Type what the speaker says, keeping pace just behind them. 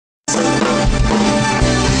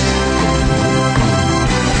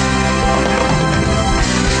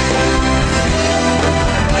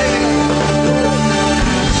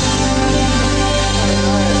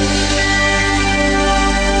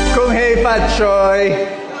Shoy.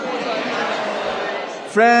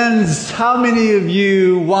 Friends, how many of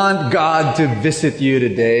you want God to visit you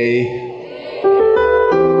today?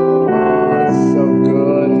 So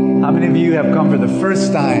good. How many of you have come for the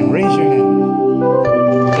first time? Raise your hand.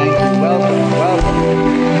 Thank you. Welcome, welcome,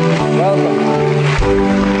 welcome,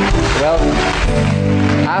 welcome.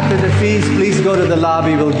 After the feast, please go to the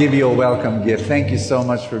lobby. We'll give you a welcome gift. Thank you so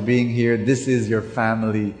much for being here. This is your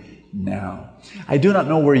family now. I do not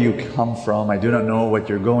know where you come from. I do not know what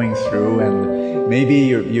you're going through, and maybe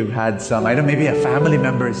you've had some, I don't know, maybe a family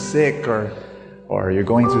member is sick, or you're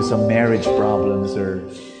going through some marriage problems, or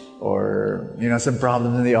some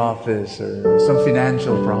problems in the office, or some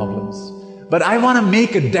financial problems. But I want to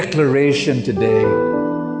make a declaration today.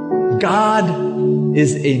 God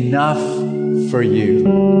is enough for you.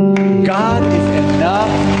 God is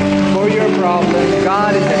enough for your problem.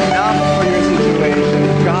 God is enough for your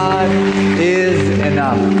situation. God is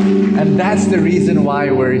enough. And that's the reason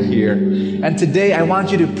why we're here. And today I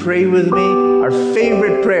want you to pray with me our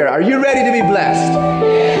favorite prayer. Are you ready to be blessed?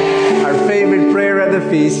 Our favorite prayer at the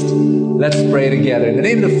feast. Let's pray together. In the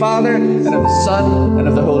name of the Father, and of the Son, and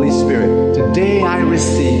of the Holy Spirit. Today I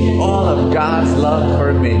receive all of God's love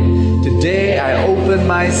for me. Today I open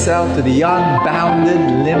myself to the unbounded,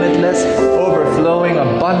 limitless, overflowing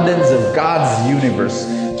abundance of God's universe.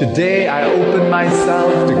 Today I open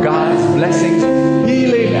myself to God's blessings,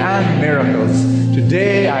 healing, and miracles.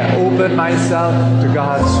 Today I open myself to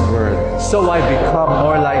God's Word, so I become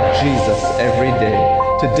more like Jesus every day.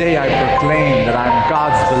 Today I proclaim that I'm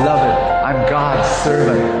God's beloved, I'm God's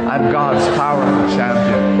servant, I'm God's powerful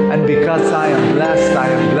champion. And because I am blessed, I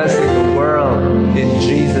am blessing the world in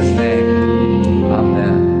Jesus' name.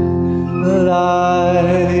 Amen.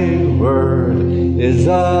 Thy word is a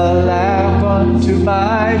lamp unto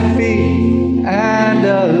my feet and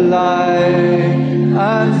a light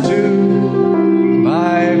unto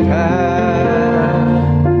my path.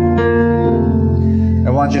 I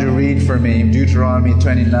want you to read for me Deuteronomy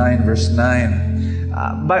 29 verse 9.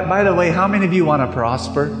 By the way, how many of you want to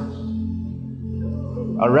prosper?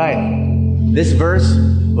 All right. This verse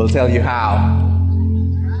will tell you how.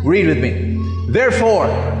 Read with me. Therefore,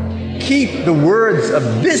 keep the words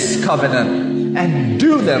of this covenant and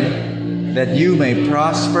do them, that you may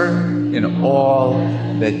prosper in all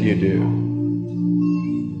that you do.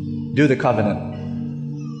 Do the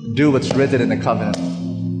covenant. Do what's written in the covenant.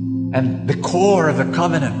 And the core of the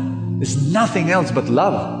covenant is nothing else but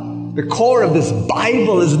love. The core of this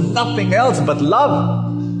Bible is nothing else but love.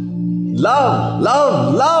 Love,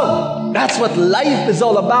 love, love. That's what life is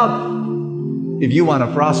all about. If you want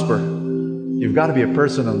to prosper, you've got to be a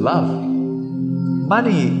person of love.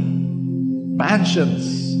 Money,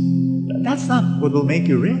 mansions, that's not what will make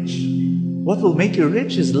you rich. What will make you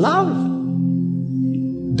rich is love.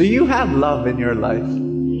 Do you have love in your life?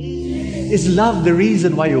 Is love the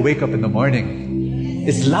reason why you wake up in the morning?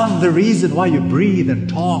 Is love the reason why you breathe and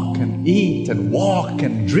talk and eat and walk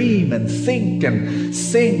and dream and think and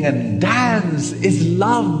sing and dance? Is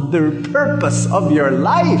love the purpose of your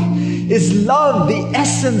life? Is love the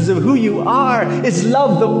essence of who you are? Is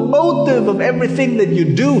love the motive of everything that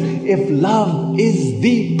you do? If love is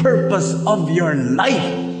the purpose of your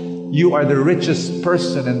life, you are the richest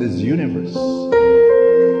person in this universe.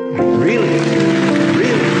 Really?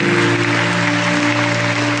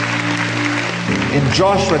 In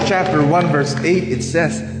Joshua chapter 1 verse 8, it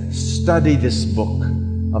says, study this book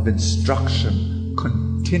of instruction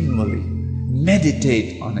continually.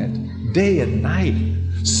 Meditate on it day and night.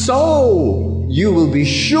 So you will be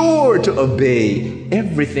sure to obey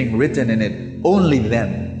everything written in it. Only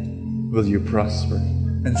then will you prosper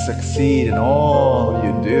and succeed in all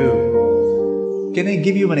you do. Can I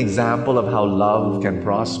give you an example of how love can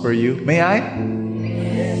prosper you? May I?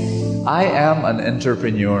 I am an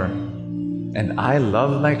entrepreneur. And I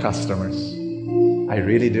love my customers. I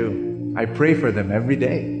really do. I pray for them every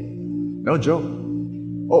day. No joke.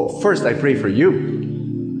 Oh, first I pray for you.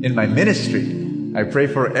 In my ministry, I pray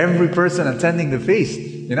for every person attending the feast.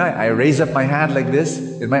 I raise up my hand like this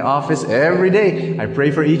in my office every day. I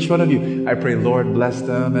pray for each one of you. I pray, Lord, bless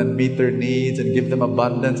them and meet their needs and give them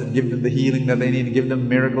abundance and give them the healing that they need and give them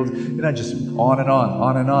miracles. Just on and on,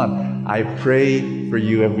 on and on. I pray for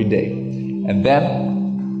you every day. And then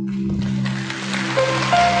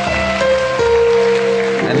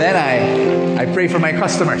I pray for my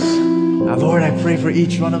customers. Lord, I pray for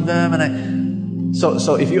each one of them. And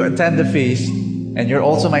so if you attend the feast and you're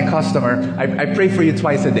also my customer, I pray for you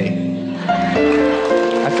twice a day.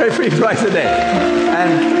 I pray for you twice a day.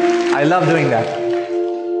 And I love doing that.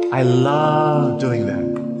 I love doing that.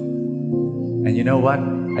 And you know what?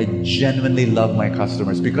 I genuinely love my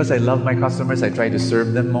customers. Because I love my customers, I try to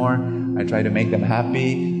serve them more. I try to make them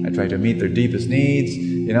happy. I try to meet their deepest needs.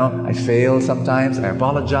 I fail sometimes. I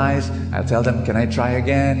apologize. I'll tell them, can I try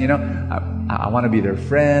again? I want to be their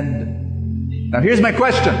friend. Now here's my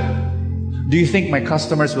question. Do you think my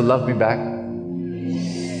customers will love me back?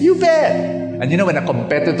 You bet. And when a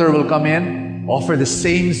competitor will come in, offer the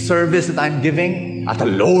same service that I'm giving at a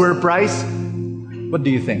lower price, what do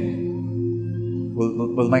you think?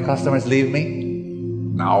 Will my customers leave me?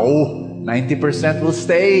 No. 90% will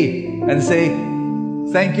stay and say,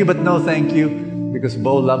 thank you, but no thank you, because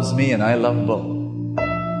Bo loves me and I love Bo.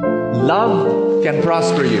 Love can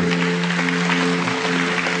prosper you.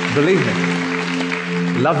 Believe me.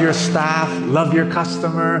 Love your staff, love your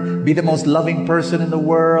customer, be the most loving person in the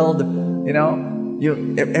world.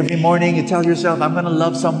 Every morning you tell yourself, I'm going to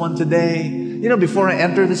love someone today. Before I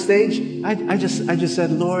enter the stage, I just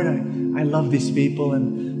said, Lord, I love these people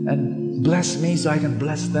and bless me so I can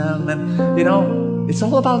bless them. And, it's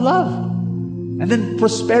all about love. And then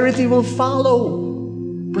prosperity will follow.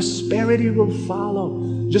 Prosperity will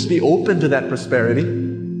follow. Just be open to that prosperity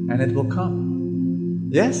and it will come.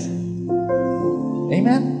 Yes?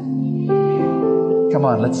 Amen? Come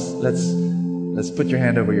on, let's put your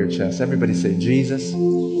hand over your chest. Everybody say, Jesus,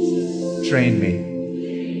 train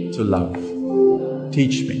me to love.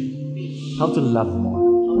 Teach me how to love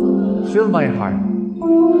more. Fill my heart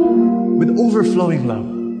with overflowing love.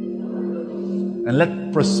 And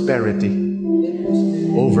let prosperity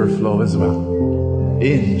overflow as well.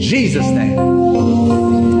 In Jesus' name.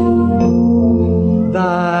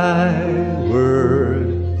 Thy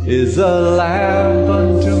word is a lamp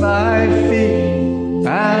unto my feet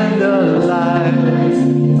and a light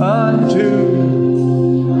unto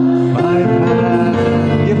my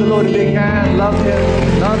path. Give the Lord a big hand. Love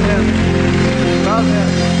Him. Love Him. Love Him.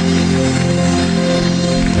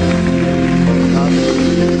 Love Him.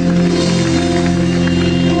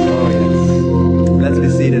 Oh yes. Let's be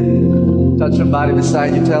seated. Touch somebody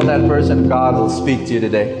beside you. Tell that person God will speak to you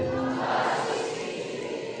today.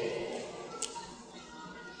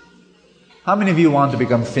 How many of you want to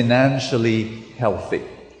become financially healthy?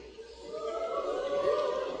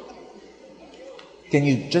 Can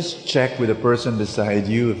you just check with the person beside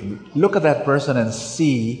you? Look at that person and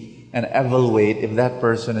see and evaluate if that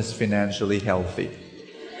person is financially healthy.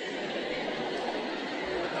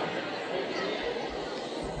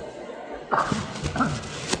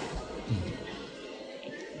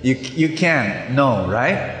 You can't know,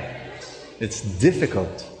 right? It's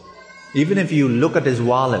difficult. Even if you look at his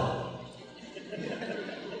wallet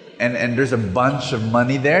and there's a bunch of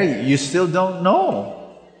money there, you still don't know.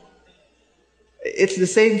 It's the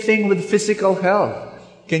same thing with physical health.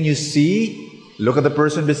 Can you see? Look at the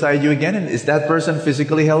person beside you again, and is that person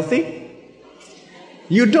physically healthy?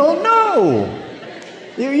 You don't know.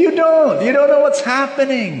 You don't know what's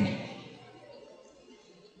happening.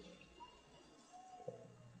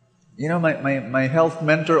 My health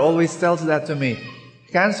mentor always tells that to me.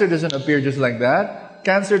 Cancer doesn't appear just like that.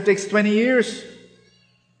 Cancer takes 20 years.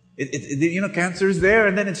 Cancer is there,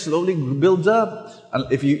 and then it slowly builds up.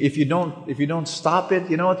 If you don't stop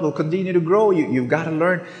it, it will continue to grow. You've got to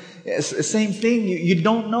learn. It's the same thing. You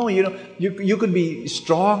don't know. You could be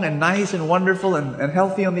strong and nice and wonderful and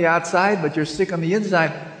healthy on the outside, but you're sick on the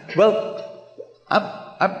inside. Well,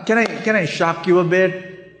 can I shock you a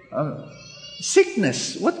bit?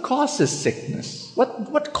 Sickness. What causes sickness?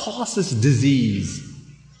 What causes disease?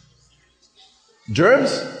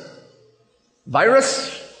 Germs?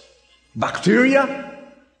 Virus? Bacteria?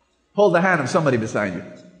 Hold the hand of somebody beside you.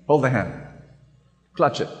 Hold the hand.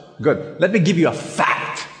 Clutch it. Good. Let me give you a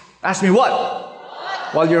fact. Ask me what?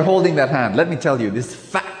 While you're holding that hand, let me tell you this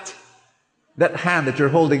fact. That hand that you're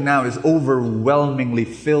holding now is overwhelmingly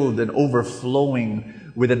filled and overflowing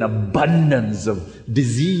with an abundance of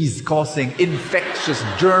disease-causing infectious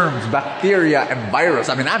germs, bacteria, and virus.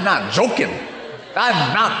 I'm not joking.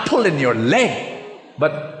 I'm not pulling your leg.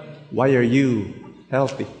 But why are you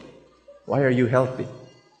healthy? Why are you healthy?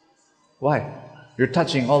 Why? You're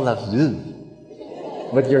touching all that,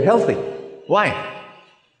 but you're healthy. Why?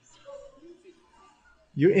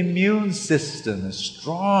 Your immune system is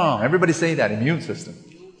strong. Everybody say that, immune system.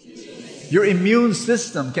 Your immune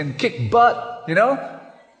system can kick butt,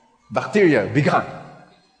 Bacteria, be gone.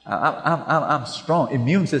 I'm strong.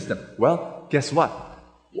 Immune system. Well, guess what?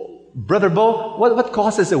 Brother Bo, what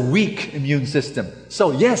causes a weak immune system?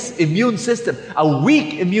 So yes, immune system. A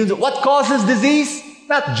weak immune system. What causes disease?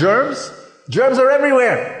 Not germs. Germs are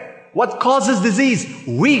everywhere. What causes disease?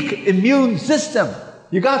 Weak immune system.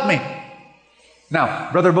 You got me? Now,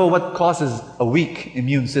 Brother Bo, what causes a weak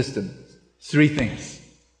immune system? 3 things.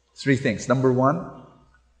 Three things. Number one,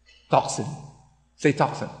 toxin. Say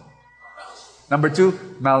toxin. Number two,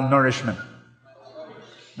 malnourishment.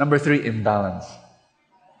 Number three, imbalance.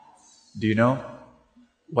 Do you know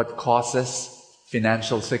what causes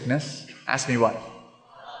financial sickness? Ask me what?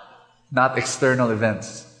 Not external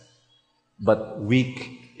events, but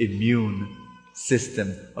weak immune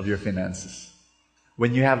system of your finances.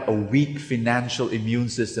 When you have a weak financial immune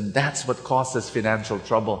system, that's what causes financial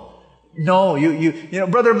trouble. No, you know,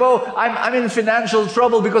 Brother Bo, I'm in financial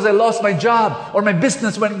trouble because I lost my job, or my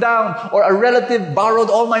business went down, or a relative borrowed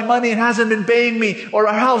all my money and hasn't been paying me, or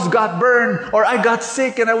our house got burned, or I got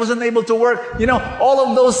sick and I wasn't able to work. You know, all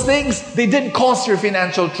of those things, they didn't cause your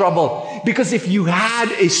financial trouble. Because if you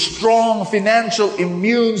had a strong financial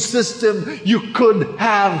immune system, you could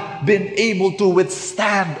have been able to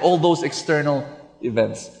withstand all those external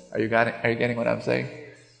events. Are you getting what I'm saying?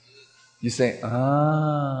 You say,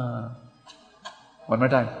 One more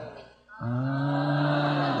time.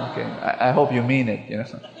 Okay. I hope you mean it, you know.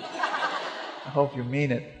 I hope you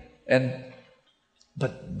mean it.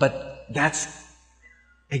 But that's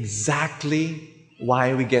exactly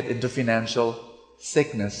why we get into financial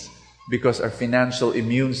sickness, because our financial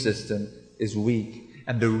immune system is weak.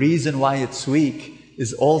 And the reason why it's weak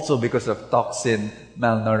is also because of toxin,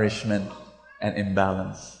 malnourishment, and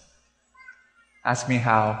imbalance. Ask me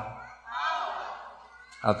how.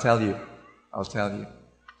 I'll tell you.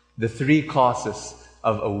 The three causes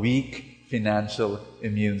of a weak financial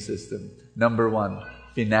immune system. Number one,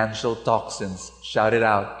 financial toxins. Shout it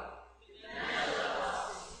out.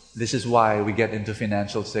 This is why we get into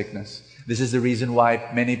financial sickness. This is the reason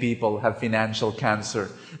why many people have financial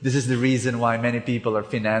cancer. This is the reason why many people are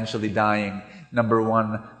financially dying. Number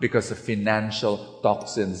one, because of financial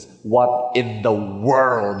toxins. What in the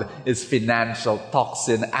world is financial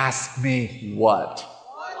toxin? Ask me what?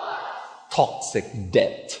 Toxic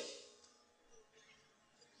debt.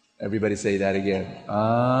 Everybody say that again.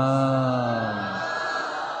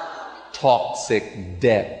 Toxic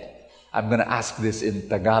debt. I'm gonna ask this in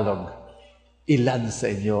Tagalog. Ilan sa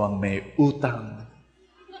inyo ang may utang?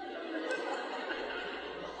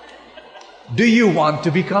 Do you want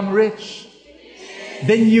to become rich?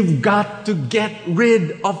 Then you've got to get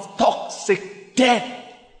rid of toxic debt.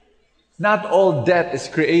 Not all debt is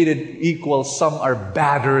created equal. Some are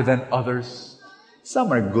badder than others.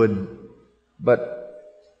 Some are good. But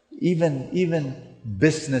even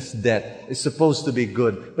business debt is supposed to be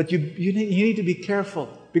good. But you need to be careful,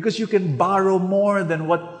 because you can borrow more than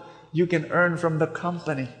what you can earn from the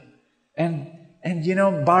company. And you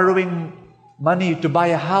know, borrowing money to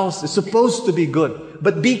buy a house is supposed to be good.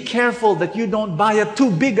 But be careful that you don't buy a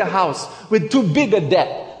too big a house with too big a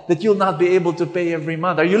debt that you'll not be able to pay every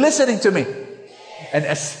month. Are you listening to me? And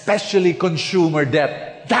especially consumer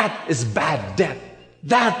debt. That is bad debt.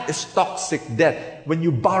 That is toxic debt. When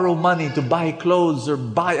you borrow money to buy clothes or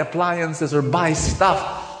buy appliances or buy stuff,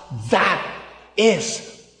 that is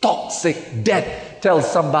toxic debt. Tell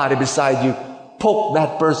somebody beside you, poke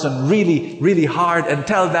that person really, really hard and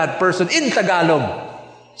tell that person in Tagalog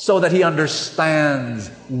so that he understands,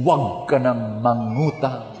 wag ka nang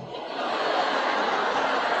mangutang.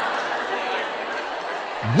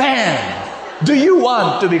 Man, do you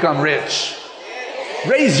want to become rich?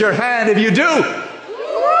 Raise your hand if you do.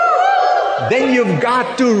 Then you've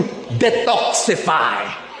got to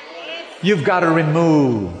detoxify. You've got to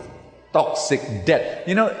remove toxic debt.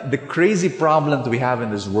 You know, the crazy problems we have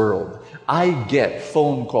in this world, I get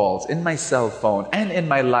phone calls in my cell phone and in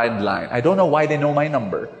my landline. I don't know why they know my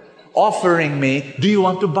number. Offering me, do you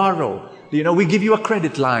want to borrow? You know, we give you a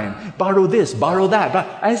credit line. Borrow this, borrow that. But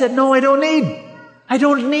I said, no, I don't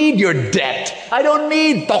need your debt. I don't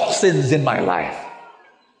need toxins in my life.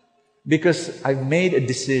 Because I've made a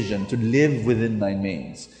decision to live within my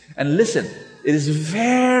means. And listen, it is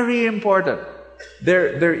very important.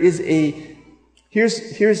 There is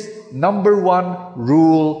here's number one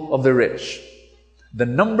rule of the rich. The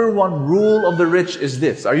number one rule of the rich is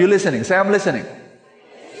this. Are you listening? Say, I'm listening.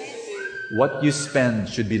 What you spend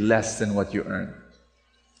should be less than what you earn.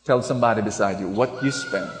 Tell somebody beside you, what you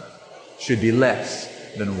spend should be less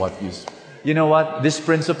than what you spend. You know what? This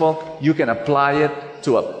principle, you can apply it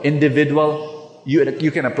to an individual,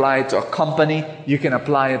 you can apply it to a company, you can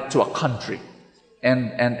apply it to a country.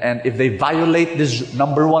 And if they violate this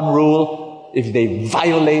number one rule, if they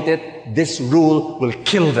violate it, this rule will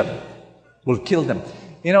kill them. Will kill them.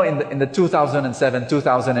 You know, in the 2007,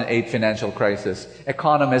 2008 financial crisis,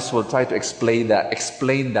 economists will try to explain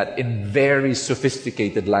that in very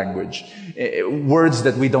sophisticated language, words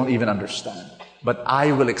that we don't even understand. But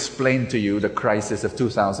I will explain to you the crisis of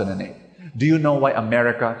 2008. Do you know why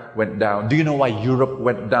America went down? Do you know why Europe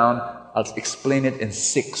went down? I'll explain it in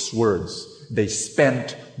 6 words. They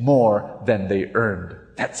spent more than they earned.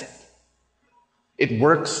 That's it. It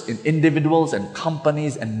works in individuals and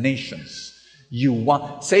companies and nations.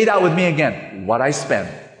 Say that with me again. What I spend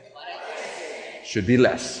should be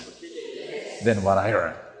less than what I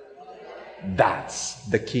earn. That's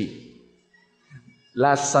the key.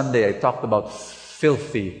 Last Sunday, I talked about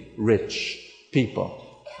filthy rich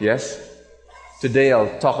people. Yes? Today,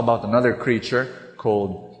 I'll talk about another creature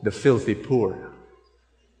called the filthy poor.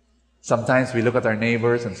 Sometimes we look at our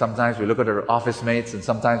neighbors, and sometimes we look at our office mates, and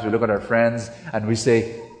sometimes we look at our friends, and we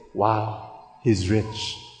say, wow, he's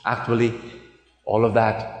rich. Actually, all of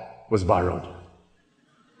that was borrowed.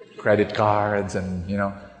 Credit cards and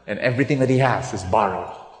everything that he has is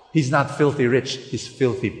borrowed. He's not filthy rich, he's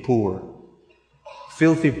filthy poor.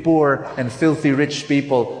 Filthy poor and filthy rich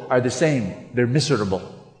people are the same. They're miserable.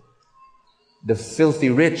 The filthy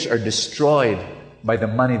rich are destroyed by the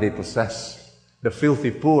money they possess. The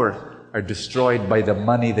filthy poor are destroyed by the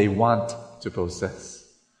money they want to possess.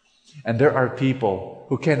 And there are people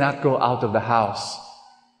who cannot go out of the house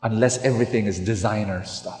unless everything is designer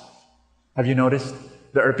stuff. Have you noticed?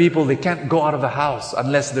 There are people, they can't go out of the house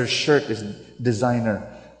unless their shirt is a designer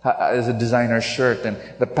shirt, and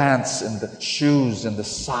the pants and the shoes and the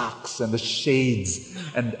socks and the shades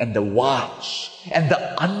and the watch and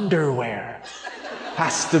the underwear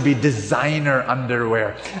has to be designer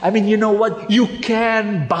underwear. I mean, you know what? You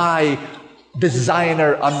can buy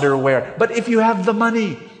designer underwear, but if you have the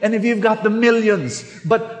money and if you've got the millions,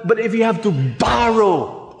 but if you have to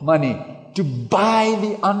borrow money to buy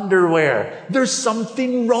the underwear, there's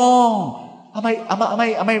something wrong. Am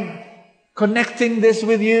I connecting this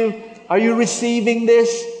with you? Are you receiving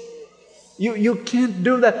this? You can't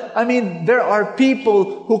do that. I mean, there are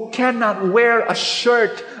people who cannot wear a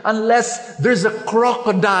shirt unless there's a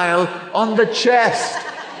crocodile on the chest.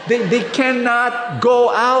 They cannot go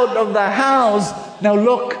out of the house. Now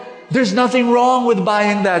look, there's nothing wrong with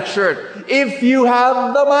buying that shirt. If you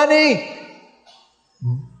have the money,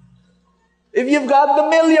 if you've got the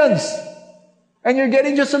millions, and you're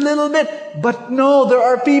getting just a little bit. But no, there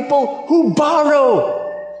are people who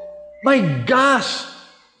borrow. My gosh,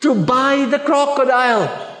 to buy the crocodile.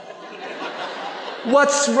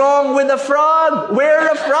 What's wrong with a frog?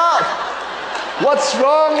 Wear a frog. What's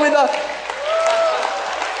wrong with a...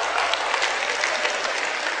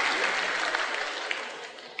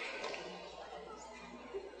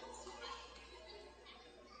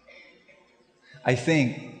 I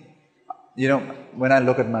think, when I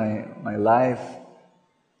look at my life,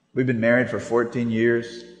 we've been married for 14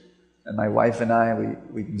 years, and my wife and I,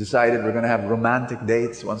 we decided we're going to have romantic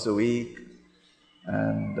dates once a week.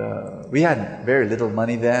 And we had very little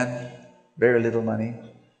money then,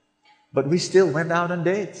 but we still went out on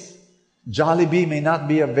dates. Jollibee may not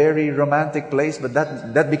be a very romantic place, but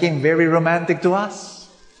that became very romantic to us.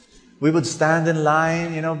 We would stand in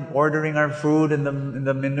line, ordering our food in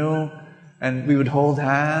the menu, and we would hold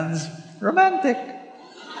hands. Romantic.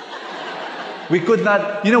 We could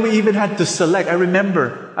not, we even had to select. I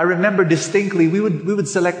remember distinctly, we would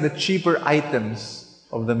select the cheaper items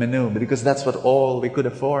of the menu because that's what all we could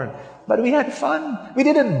afford. But we had fun. We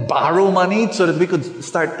didn't borrow money so that we could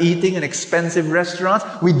start eating in expensive restaurants.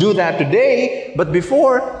 We do that today, but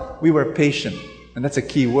before, we were patient. And that's a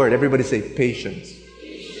key word. Everybody say patience.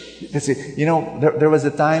 That's it. There was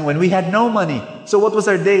a time when we had no money. So what was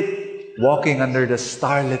our date? Walking under the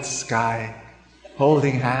starlit sky,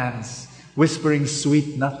 holding hands, whispering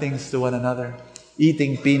sweet nothings to one another,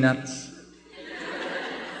 eating peanuts.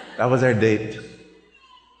 That was our date.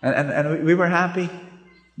 And we were happy.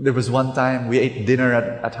 There was one time we ate dinner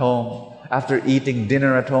at home. After eating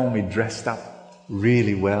dinner at home, we dressed up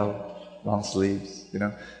really well, long sleeves,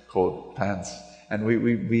 coat pants. And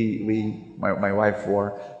my wife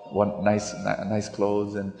wore one nice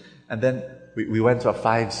clothes, and then we went to a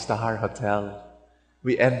 5-star hotel.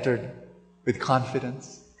 We entered with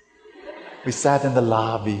confidence. We sat in the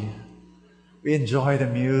lobby. We enjoyed the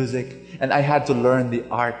music. And I had to learn the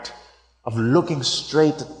art of looking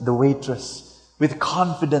straight at the waitress with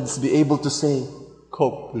confidence, be able to say,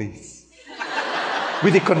 "Coke, please."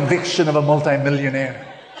 With the conviction of a multimillionaire,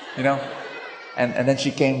 And then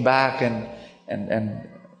she came back and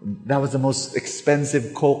that was the most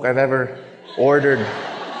expensive Coke I've ever ordered.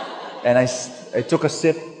 And I took a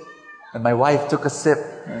sip, and my wife took a sip.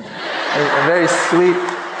 Very sweet.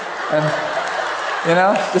 And,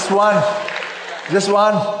 just one.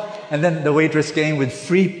 And then the waitress came with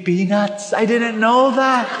free peanuts. I didn't know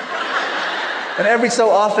that. And every so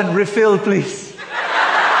often, refill, please.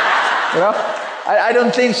 I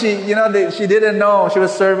don't think she didn't know. She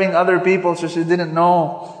was serving other people, so she didn't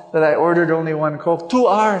know that I ordered only one Coke. 2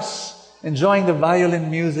 hours enjoying the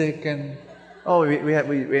violin music, and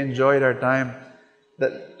we enjoyed our time.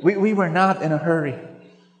 That we were not in a hurry.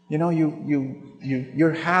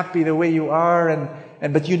 You're happy the way you are,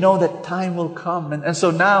 but you know that time will come. And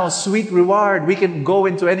so now, sweet reward. We can go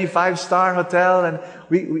into any 5-star hotel, and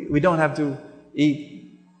we don't have to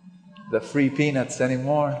eat the free peanuts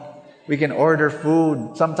anymore. We can order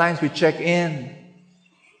food. Sometimes we check in.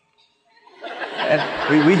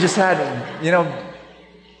 And we just had,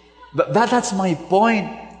 that's my point.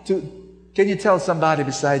 Can you tell somebody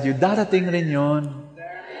beside you, darating rin yun.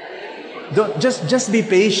 Just be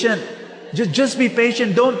patient. Just be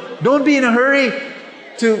patient. Don't be in a hurry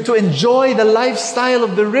to enjoy the lifestyle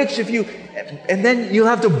of the rich. And then you'll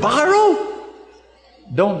have to borrow.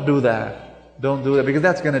 Don't do that. Don't do that, because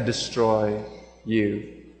that's going to destroy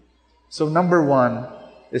you. So number 1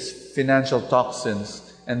 is financial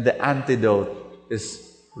toxins, and the antidote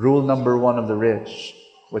is rule number 1 of the rich.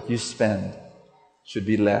 What you spend should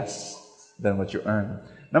be less than what you earn.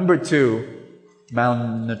 Number 2,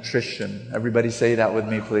 malnutrition. Everybody say that with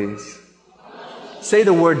me, please. Say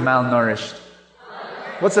the word malnourished.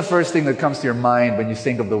 What's the first thing that comes to your mind when you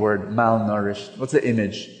think of the word malnourished? What's the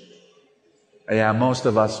image? Yeah, most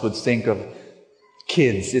of us would think of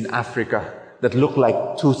kids in Africa that look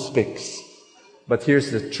like toothpicks. But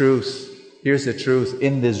here's the truth. Here's the truth.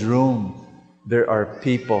 In this room, there are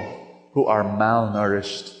people who are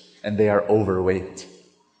malnourished and they are overweight.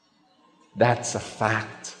 That's a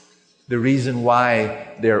fact. The reason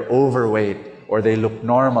why they're overweight or they look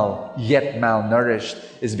normal yet malnourished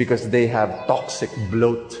is because they have toxic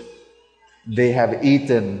bloat. They have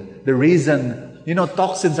eaten. The reason,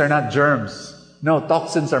 toxins are not germs. No,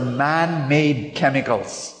 toxins are man-made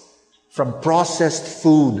chemicals from processed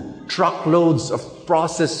food, truckloads of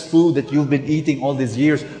processed food that you've been eating all these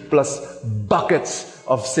years, plus buckets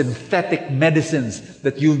of synthetic medicines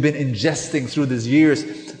that you've been ingesting through these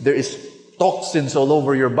years. There is toxins all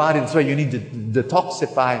over your body. That's why you need to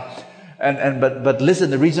detoxify. But listen,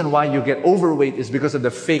 the reason why you get overweight is because of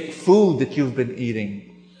the fake food that you've been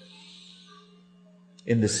eating.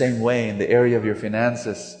 In the same way, in the area of your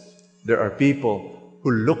finances, there are people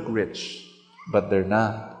who look rich, but they're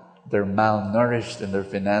not. They're malnourished in their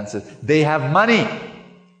finances. They have money.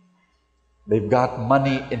 They've got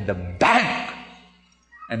money in the bank.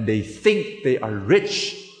 And they think they are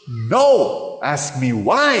rich. No! Ask me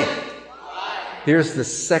why. Here's the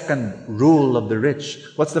second rule of the rich.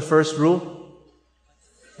 What's the first rule?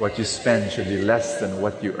 What you spend should be less than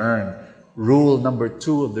what you earn. Rule number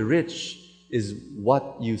 2 of the rich is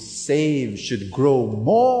what you save should grow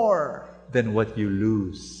more than what you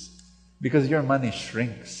lose. Because your money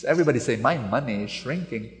shrinks. Everybody say, my money is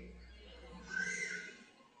shrinking.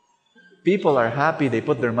 People are happy. They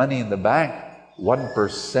put their money in the bank.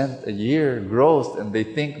 1% a year growth, and they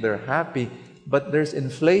think they're happy. But there's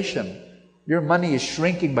inflation. Your money is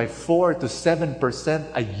shrinking by 4 to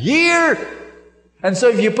 7% a year. And so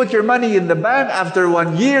if you put your money in the bank, after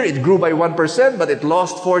 1 year, it grew by 1%, but it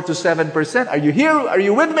lost 4 to 7%. Are you here? Are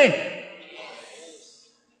you with me?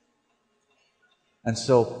 And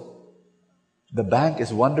so, the bank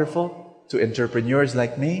is wonderful to entrepreneurs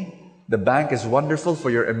like me. The bank is wonderful for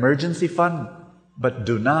your emergency fund. But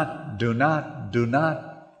do not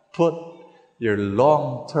put your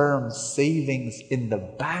long-term savings in the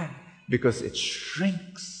bank, because it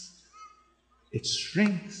shrinks. It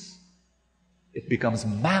shrinks. It becomes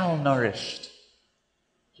malnourished.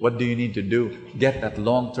 What do you need to do? Get that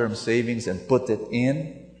long-term savings and put it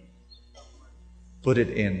in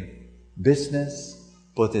business,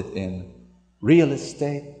 put it in real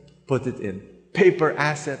estate, put it in paper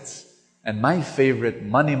assets. And my favorite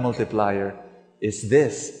money multiplier is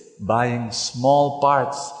this: buying small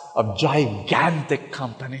parts of gigantic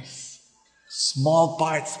companies. Small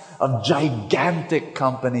parts of gigantic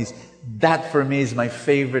companies. That for me is my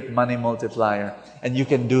favorite money multiplier. And you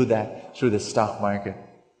can do that through the stock market.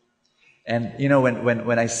 And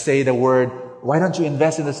when I say the word, why don't you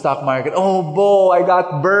invest in the stock market? Oh, Bo, I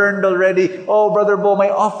got burned already. Oh, Brother Bo, my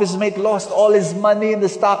office mate lost all his money in the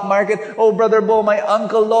stock market. Oh, Brother Bo, my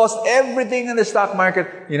uncle lost everything in the stock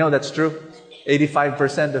market. That's true.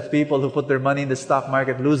 85% of people who put their money in the stock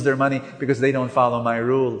market lose their money because they don't follow my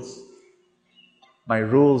rules. My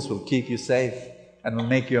rules will keep you safe and will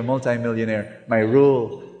make you a multimillionaire. My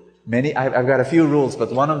rule, I've got a few rules,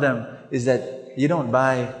 but one of them is that you don't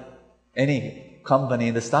buy any company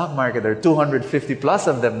in the stock market. There are 250 plus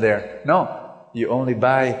of them there. No, you only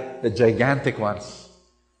buy the gigantic ones.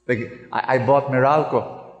 Like I bought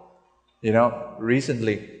Meralco,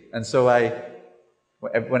 recently. And so I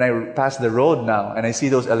When I pass the road now and I see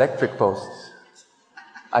those electric posts,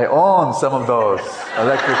 I own some of those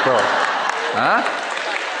electric posts. Huh?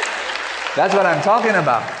 That's what I'm talking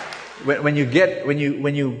about. When you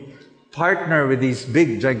partner with these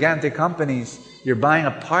big, gigantic companies, you're buying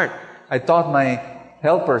a part. I taught my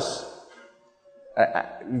helpers,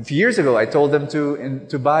 a few years ago, I told them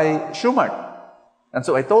to buy Shoemart. And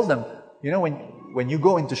so I told them, you know, when you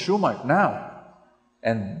go into Shoemart now,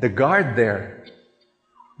 and the guard there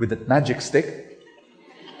with that magic stick,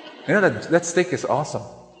 you know, that stick is awesome.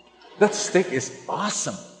 That stick is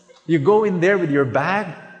awesome. You go in there with your bag,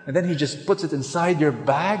 and then he just puts it inside your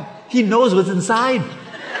bag. He knows what's inside.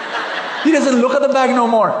 He doesn't look at the bag no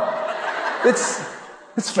more. It's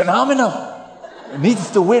phenomenal. It needs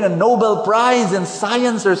to win a Nobel Prize in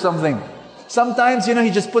science or something. Sometimes, you know, he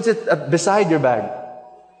just puts it beside your bag.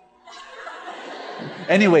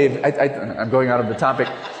 Anyway, I'm going out of the topic.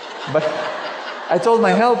 But I told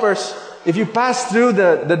my helpers, if you pass through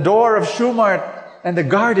the door of Shoemart and the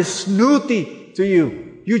guard is snooty to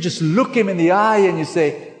you, you just look him in the eye and you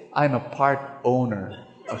say, I'm a part owner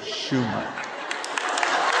of Shoemart.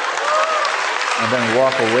 And then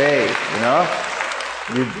walk away, you know.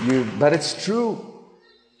 But it's true.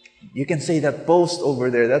 You can say that post over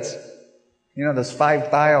there, that's, you know, those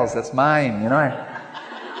 5 tiles, that's mine, you know.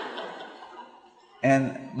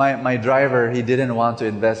 And my driver, he didn't want to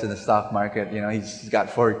invest in the stock market. You know, he's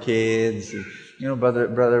got 4 kids. You know,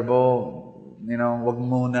 brother Bo, you know, wag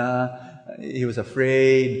muna. He was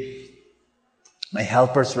afraid. My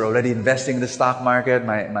helpers were already investing in the stock market.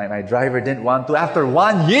 My driver didn't want to. After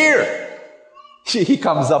 1 year, he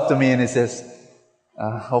comes up to me and he says,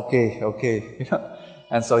 okay. You know?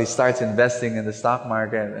 And so he starts investing in the stock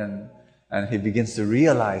market, and he begins to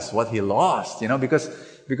realize what he lost, you know, because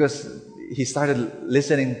he started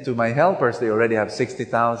listening to my helpers. They already have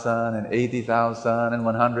 60,000 and 80,000 and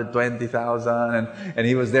 120,000, and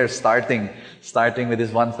he was there starting with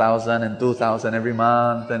his 1,000 and 2,000 every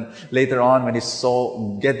month. And later on, when he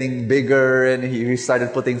saw getting bigger, and he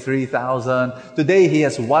started putting 3,000. Today he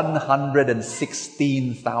has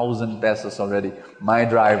 116,000 pesos already. My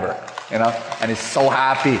driver, you know, and he's so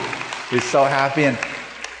happy. He's so happy. And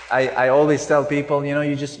I always tell people, you know,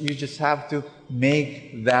 you just have to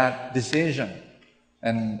make that decision,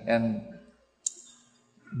 and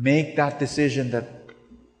make that decision that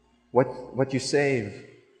what you save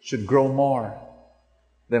should grow more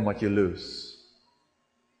than what you lose.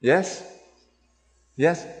 Yes?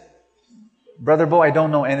 Yes? Brother Bo, I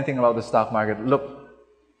don't know anything about the stock market. Look,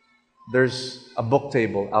 there's a book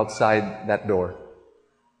table outside that door.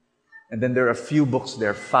 And then there are a few books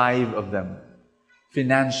there, 5 of them.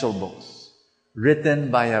 Financial books.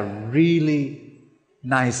 Written by a really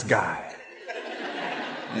nice guy.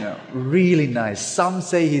 You know, really nice. Some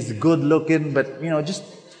say he's good looking, but, you know, just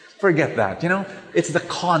forget that. You know, it's the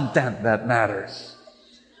content that matters.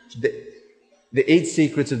 The 8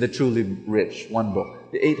 Secrets of the Truly Rich, 1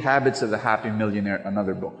 book. The 8 Habits of the Happy Millionaire,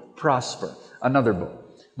 another book. Prosper, another book.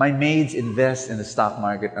 My Maids Invest in the Stock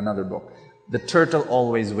Market, another book. The Turtle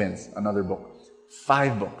Always Wins, another book.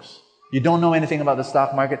 5 books. You don't know anything about the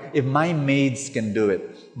stock market? If my maids can do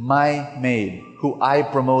it, my maid, who I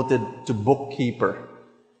promoted to bookkeeper,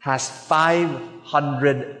 has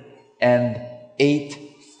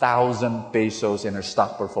 508,000 pesos in her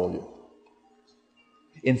stock portfolio.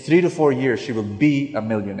 In 3 to 4 years, she will be a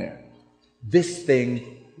millionaire. This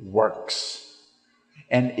thing works.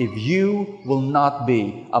 And if you will not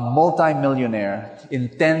be a multi-millionaire in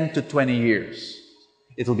 10 to 20 years,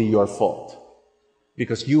 it'll be your fault.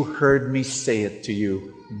 Because you heard me say it to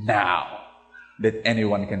you now, that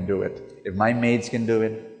anyone can do it. If my maids can do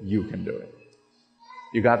it, you can do it.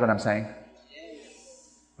 You got what I'm saying?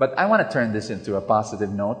 But I want to turn this into a positive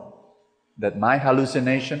note, that my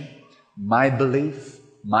hallucination, my belief,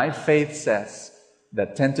 my faith says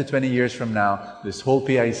that 10 to 20 years from now, this whole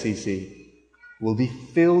PICC will be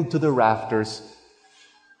filled to the rafters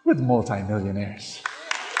with multimillionaires.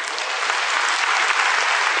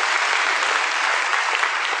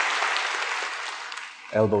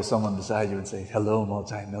 Elbow someone beside you and say, hello,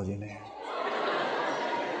 multimillionaire.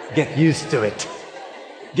 Get used to it.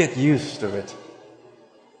 Get used to it.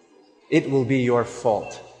 It will be your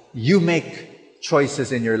fault. You make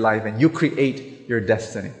choices in your life and you create your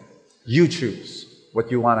destiny. You choose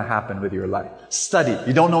what you want to happen with your life. Study.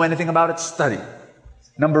 You don't know anything about it? Study.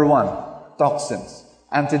 Number 1, toxins.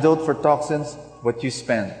 Antidote for toxins, what you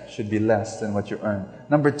spend should be less than what you earn.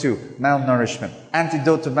 Number 2, malnourishment.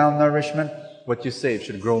 Antidote to malnourishment, what you save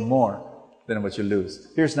should grow more than what you lose.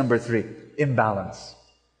 Here's number 3, imbalance.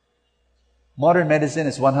 Modern medicine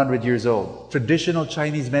is 100 years old. Traditional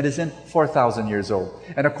Chinese medicine, 4,000 years old.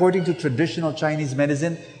 And according to traditional Chinese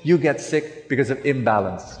medicine, you get sick because of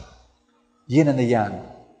imbalance. Yin and the yang.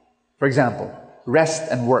 For example,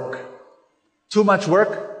 rest and work. Too much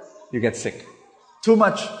work, you get sick. Too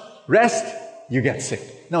much rest, you get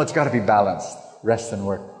sick. No, it's got to be balanced, rest and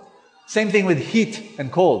work. Same thing with heat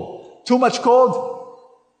and cold. Too much cold,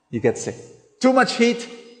 you get sick. Too much heat,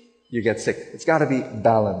 you get sick. It's got to be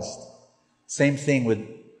balanced. Same thing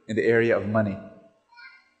in the area of money.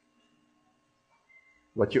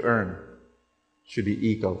 What you earn should be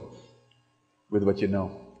equal with what you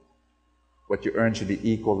know. What you earn should be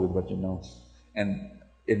equal with what you know. And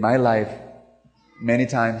in my life, many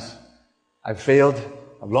times, I've failed,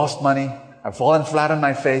 I've lost money, I've fallen flat on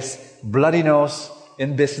my face, bloody nose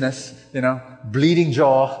in business, bleeding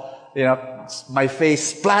jaw, my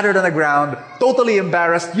face splattered on the ground, totally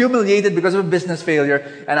embarrassed, humiliated because of a business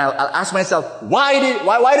failure. And I'll ask myself, why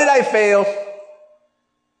did I fail?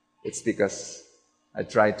 It's because I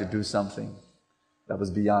tried to do something that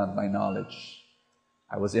was beyond my knowledge.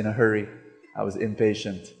 I was in a hurry. I was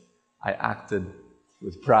impatient. I acted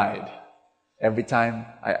with pride. Every time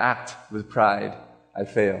I act with pride, I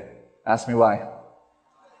fail. Ask me why.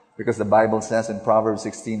 Because the Bible says in Proverbs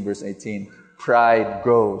 16 verse 18, pride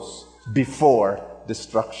goes before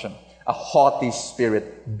destruction. A haughty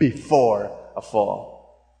spirit before a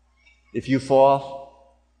fall. If you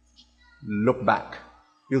fall, look back.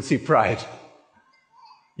 You'll see pride.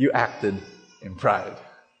 You acted in pride.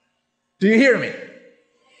 Do you hear me?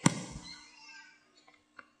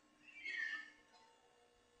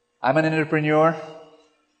 I'm an entrepreneur,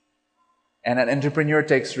 and an entrepreneur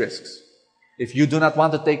takes risks. If you do not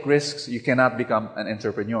want to take risks, you cannot become an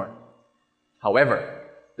entrepreneur. However,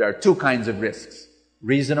 there are two kinds of risks,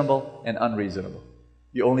 reasonable and unreasonable.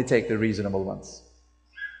 You only take the reasonable ones.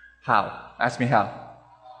 How? Ask me how.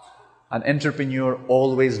 An entrepreneur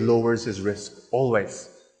always lowers his risk. Always.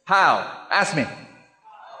 How? Ask me.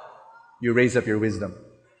 You raise up your wisdom.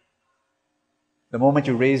 The moment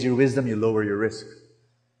you raise your wisdom, you lower your risk.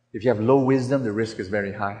 If you have low wisdom, the risk is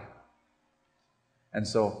very high. And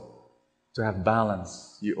so, to have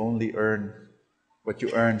balance, you only earn, what you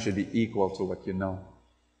earn should be equal to what you know.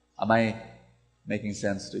 Am I making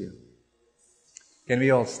sense to you? Can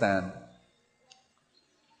we all stand?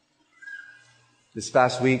 This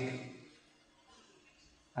past week,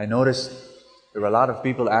 I noticed there were a lot of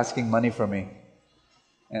people asking money from me.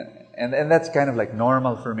 And that's kind of like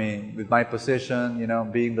normal for me with my position,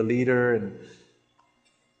 being the leader, and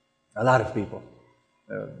a lot of people.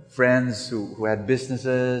 Friends who had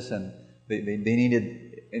businesses and they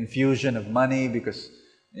needed infusion of money because,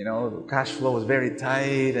 cash flow was very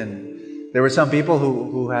tight, and there were some people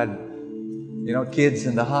who had, kids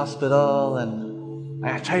in the hospital, and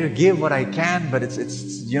I try to give what I can, but it's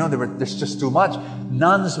there's just too much.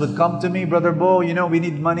 Nuns would come to me, Brother Bo, we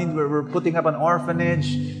need money, we're putting up an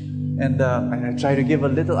orphanage, and I try to give a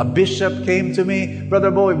little. A bishop came to me, Brother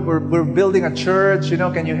Bo, we're building a church,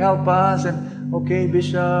 can you help us? And okay,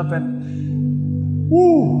 Bishop, and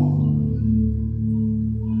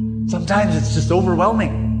sometimes it's just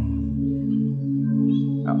overwhelming.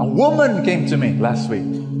 A woman came to me last week,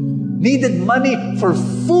 needed money for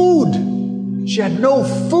food. She had no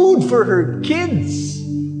food for her kids.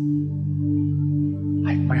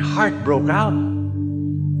 My heart broke out.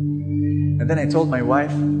 And then I told my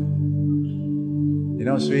wife,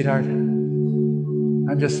 sweetheart,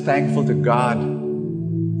 I'm just thankful to God.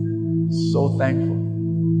 So thankful.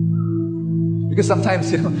 Because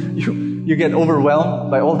sometimes, you get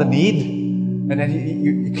overwhelmed by all the need, and then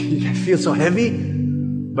you feel so heavy.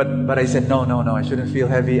 But I said, no, I shouldn't feel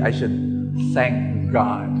heavy. I should thank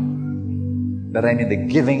God that I'm in the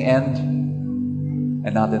giving end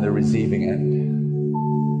and not in the receiving end.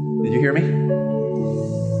 Did you hear me?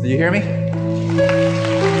 Did you hear me?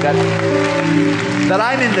 That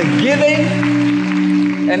I'm in the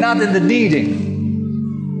giving and not in the needing.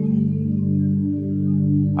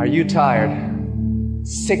 Are you tired,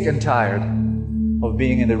 sick and tired of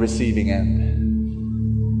being in the receiving end?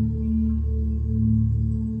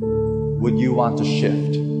 Would you want to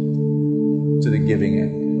shift to the giving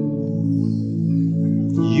end?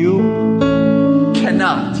 You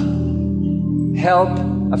cannot help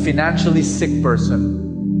a financially sick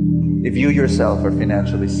person if you yourself are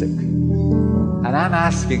financially sick. And I'm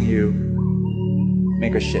asking you,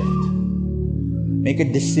 make a shift. Make a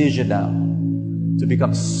decision now to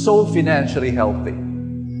become so financially healthy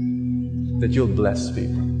that you'll bless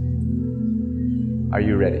people. Are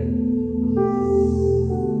you ready?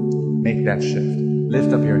 Make that shift.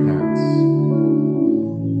 Lift up your hands.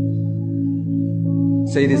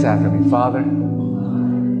 Say this after me. Father,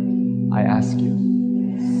 I ask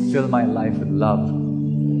you, fill my life with love.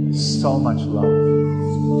 So much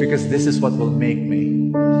love. Because this is what will make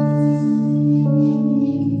me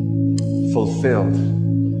fulfilled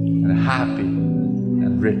and happy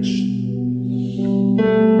and rich.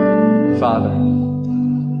 Father,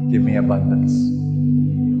 give me abundance.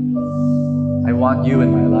 I want you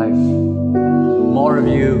in my life. More of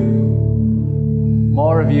you.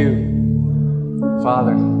 More of you.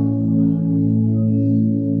 Father,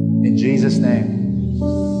 in Jesus' name,